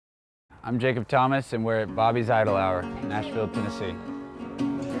I'm Jacob Thomas, and we're at Bobby's Idle Hour, Nashville, Tennessee.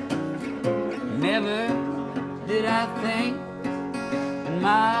 Never did I think in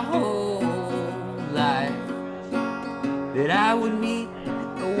my whole life that I would meet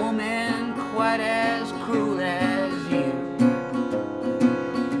a woman quite as cruel as you.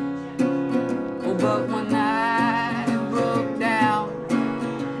 Oh, but when I broke down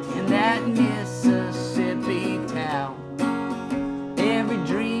in that Mississippi town, every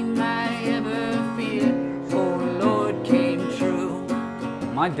dream I ever feared, oh Lord, came true.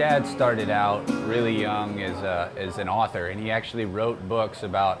 My dad started out really young as an author, and he actually wrote books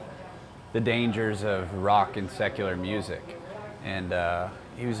about the dangers of rock and secular music. And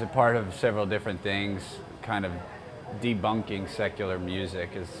he was a part of several different things, kind of debunking secular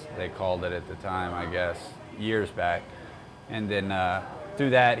music, as they called it at the time, I guess, years back. And then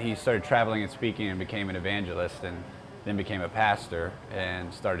through that, he started traveling and speaking and became an evangelist, and then became a pastor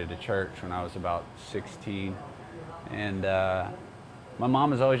and started a church when I was about 16. And my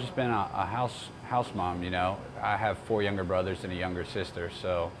mom has always just been a house mom, you know. I have 4 younger brothers and a younger sister,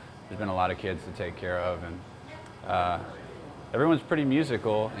 so there's been a lot of kids to take care of. And everyone's pretty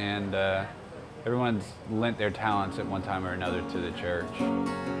musical, and everyone's lent their talents at one time or another to the church.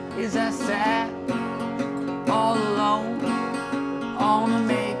 As I sat all alone on a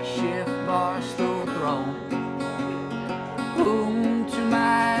makeshift bar stool throne, whom to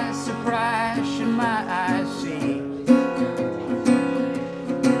my surprise should my eyes see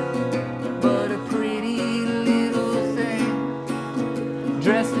but a pretty little thing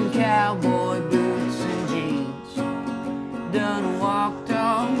dressed in cowboy boots and jeans, done walked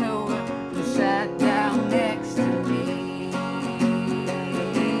on over and sat down next to me.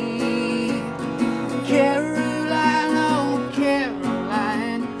 Caroline, oh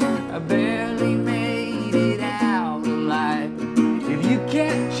Caroline, I barely made it out alive. If you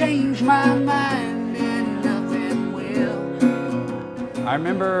can't change my mind, then nothing will. I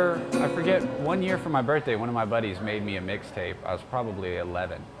remember, I forget, one year for my birthday, one of my buddies made me a mixtape. I was probably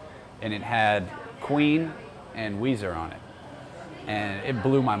 11, and it had Queen and Weezer on it, and it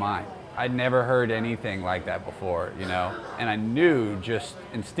blew my mind. I'd never heard anything like that before, you know, and I knew just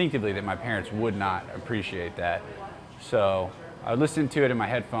instinctively that my parents would not appreciate that. So I listened to it in my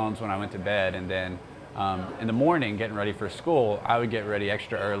headphones when I went to bed, and then in the morning, getting ready for school, I would get ready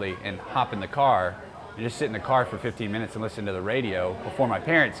extra early and hop in the car and just sit in the car for 15 minutes and listen to the radio before my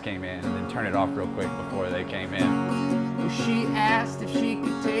parents came in, and then turn it off real quick before they came in. She asked if she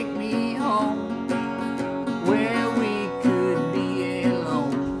could take me home where we could be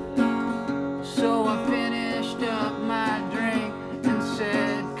alone. So I finished up my drink and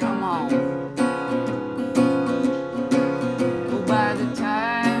said, come on. Well, by the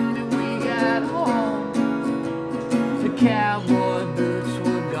time that we got home, the cowboy boots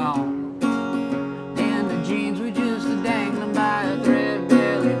were gone, and the jeans were just dangling by a thread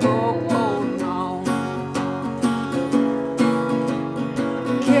belly, holding on.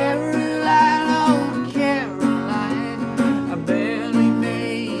 Caroline, oh Caroline, I barely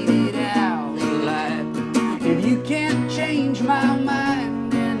made it out alive. If you can't change my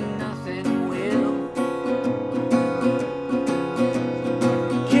mind, then nothing will.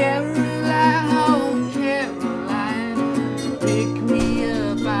 Caroline, oh Caroline, pick me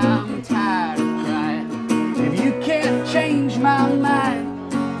up, I'm tired of crying. If you can't change my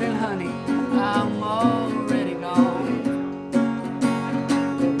mind, then honey, I'm already gone.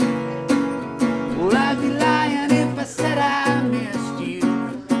 Well, I'd be lying if I said I missed you.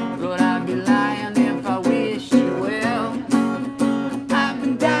 Lord, I'd be lying if I wished you well. I've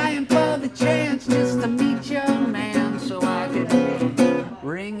been dying for the chance just to meet your man, so I could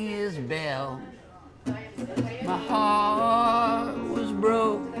ring his bell. My heart was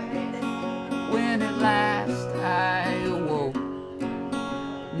broke when at last I awoke.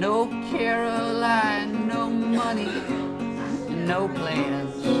 No Caroline, no money, no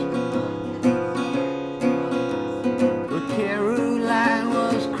plans. But Caroline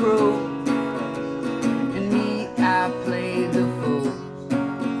was cruel, and me, I played the fool,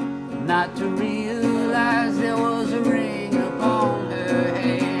 not to realize there was a ring upon her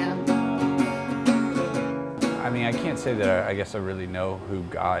hand. I mean, I can't say that I guess I really know who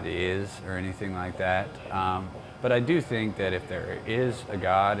God is or anything like that. But I do think that if there is a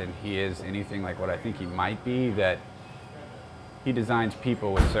God, and he is anything like what I think he might be, that he designs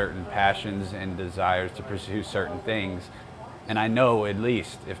people with certain passions and desires to pursue certain things. And I know, at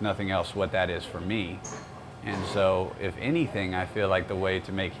least, if nothing else, what that is for me. And so, if anything, I feel like the way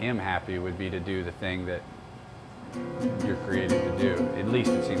to make him happy would be to do the thing that you're created to do. At least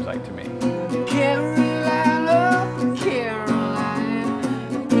it seems like to me.